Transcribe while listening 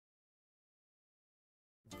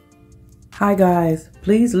Hi guys,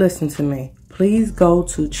 please listen to me. Please go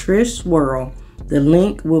to Trish World. The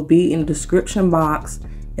link will be in the description box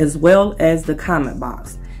as well as the comment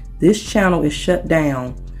box. This channel is shut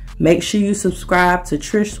down. Make sure you subscribe to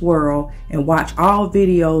Trish World and watch all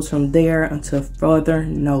videos from there until further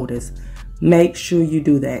notice. Make sure you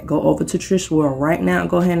do that. Go over to Trish World right now and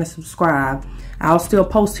go ahead and subscribe. I'll still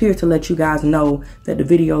post here to let you guys know that the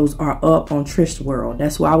videos are up on Trish World.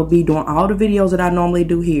 That's why I will be doing all the videos that I normally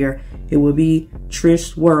do here. It will be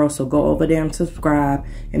Trish World. So go over there and subscribe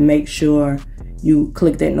and make sure you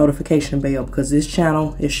click that notification bell because this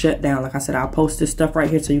channel is shut down. Like I said, I'll post this stuff right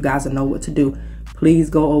here so you guys will know what to do. Please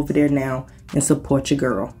go over there now and support your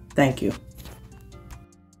girl. Thank you.